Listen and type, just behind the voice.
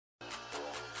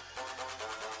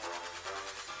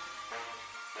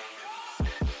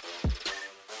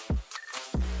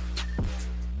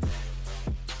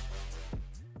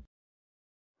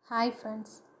Hi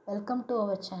friends, welcome to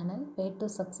our channel Way to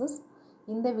Success.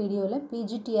 In the video,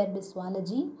 PGTRD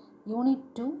Zoology Unit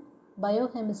 2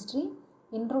 Biochemistry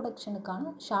Introduction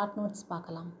short notes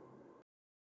paakalam.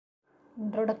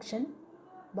 Introduction.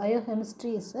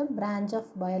 Biochemistry is a branch of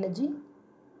biology.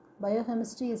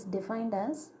 Biochemistry is defined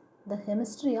as the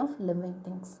chemistry of living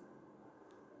things.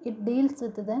 It deals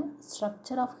with the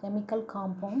structure of chemical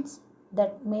compounds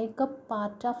that make up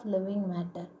part of living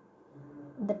matter,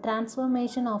 the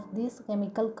transformation of these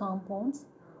chemical compounds,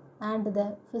 and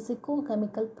the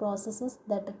physico-chemical processes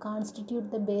that constitute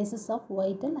the basis of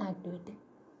vital activity.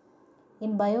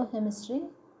 In biochemistry,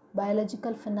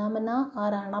 biological phenomena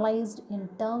are analyzed in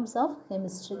terms of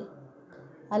chemistry.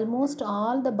 Almost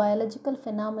all the biological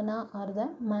phenomena are the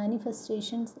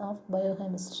manifestations of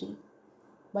biochemistry.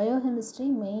 Biochemistry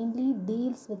mainly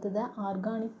deals with the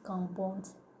organic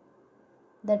compounds.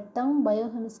 The term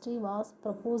biochemistry was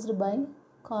proposed by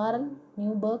Carl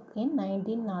Newberg in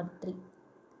 1903.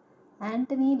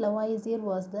 Antony Lavoisier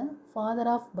was the father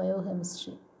of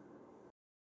biochemistry.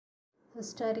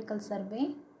 Historical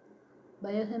survey.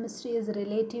 Biochemistry is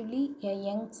relatively a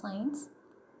young science.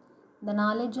 The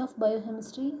knowledge of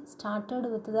biochemistry started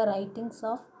with the writings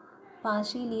of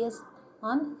Paracelsus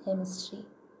on chemistry.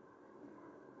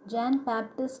 Jean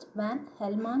Baptiste van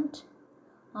Helmont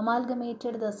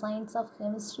amalgamated the science of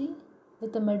chemistry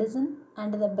with medicine,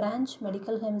 and the branch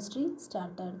medical chemistry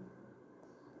started.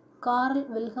 Carl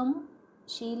Wilhelm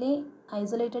Scheele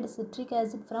isolated citric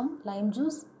acid from lime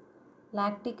juice,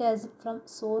 lactic acid from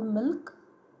sour milk,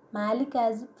 malic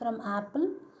acid from apple,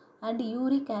 and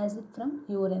uric acid from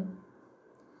urine.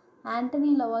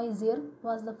 Antony Lavoisier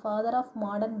was the father of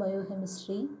modern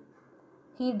biochemistry.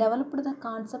 He developed the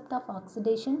concept of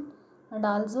oxidation and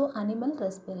also animal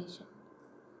respiration.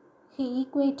 He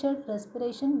equated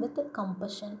respiration with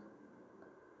combustion.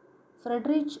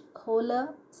 Friedrich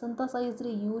Höhler synthesized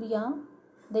urea,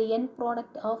 the end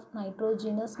product of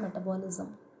nitrogenous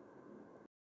metabolism.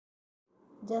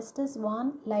 Just as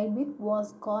von Liebig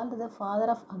was called the father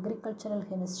of agricultural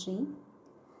chemistry,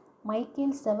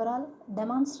 Michael Several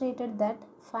demonstrated that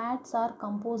fats are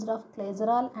composed of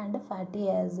glycerol and fatty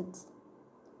acids.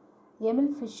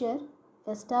 Emil Fischer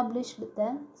established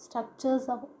the structures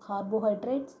of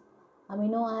carbohydrates,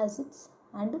 amino acids,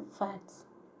 and fats.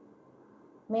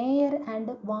 Mayer and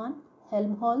von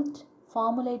Helmholtz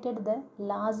formulated the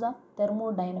laws of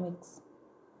thermodynamics.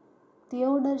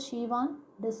 Theodor Schwann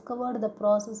discovered the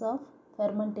process of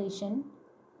fermentation.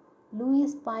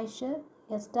 Louis Pasteur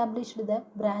established the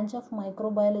branch of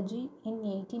microbiology in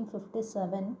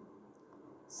 1857.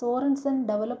 Sorensen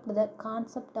developed the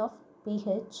concept of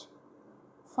pH.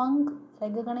 Funk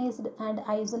recognized and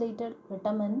isolated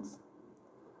vitamins.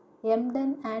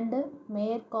 Emden and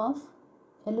Meyerhoff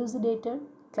elucidated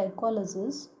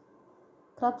glycolysis.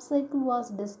 Krebs cycle was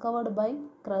discovered by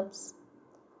Krebs.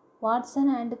 Watson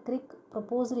and Crick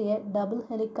proposed a double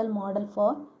helical model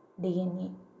for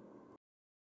DNA.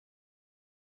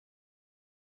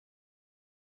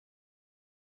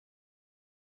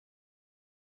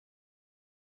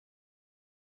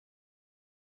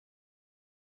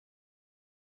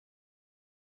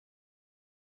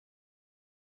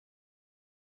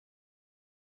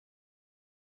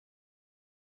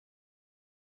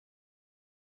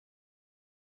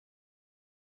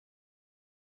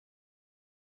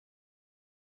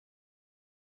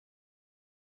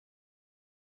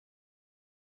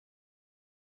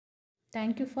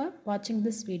 Thank you for watching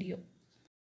this video.